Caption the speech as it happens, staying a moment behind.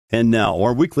And now,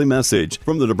 our weekly message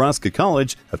from the Nebraska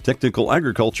College of Technical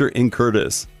Agriculture in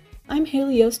Curtis. I'm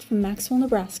Haley Yost from Maxwell,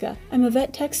 Nebraska. I'm a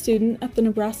vet tech student at the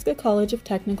Nebraska College of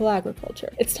Technical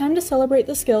Agriculture. It's time to celebrate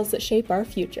the skills that shape our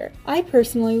future. I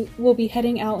personally will be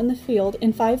heading out in the field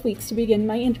in 5 weeks to begin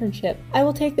my internship. I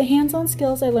will take the hands-on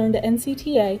skills I learned at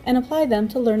NCTA and apply them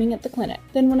to learning at the clinic.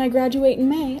 Then when I graduate in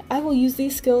May, I will use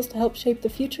these skills to help shape the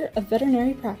future of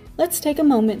veterinary practice. Let's take a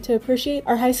moment to appreciate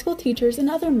our high school teachers and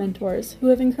other mentors who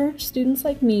have encouraged students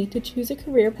like me to choose a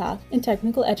career path in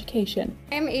technical education.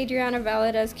 I'm Adriana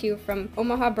Valadez-Q from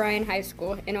Omaha Bryan High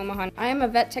School in Omaha. I am a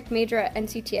vet tech major at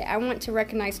NCTA. I want to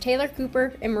recognize Taylor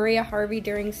Cooper and Maria Harvey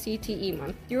during CTE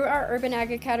month. Through our Urban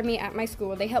Ag Academy at my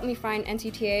school, they helped me find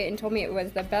NCTA and told me it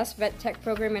was the best vet tech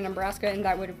program in Nebraska and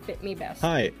that would fit me best.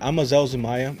 Hi, I'm Azel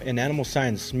Zumaya, an animal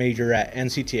science major at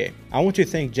NCTA. I want to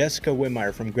thank Jessica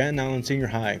Whitmire from Grand Island Senior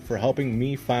High for helping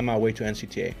me find my way to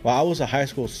NCTA. While I was a high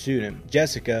school student,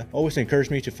 Jessica always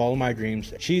encouraged me to follow my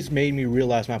dreams. She's made me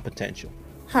realize my potential.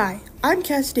 Hi, I'm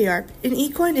Cassidy Arp, an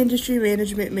equine industry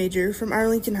management major from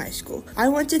Arlington High School. I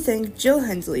want to thank Jill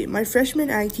Hensley, my freshman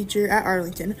ag teacher at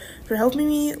Arlington, for helping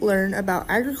me learn about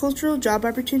agricultural job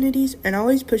opportunities and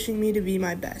always pushing me to be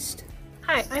my best.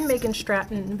 Hi, I'm Megan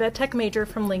Stratton, vet tech major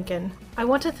from Lincoln. I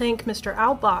want to thank Mr.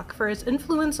 Al Bach for his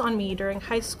influence on me during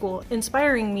high school,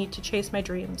 inspiring me to chase my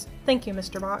dreams. Thank you,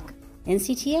 Mr. Bach.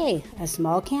 NCTA, a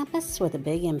small campus with a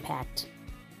big impact.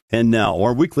 And now,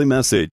 our weekly message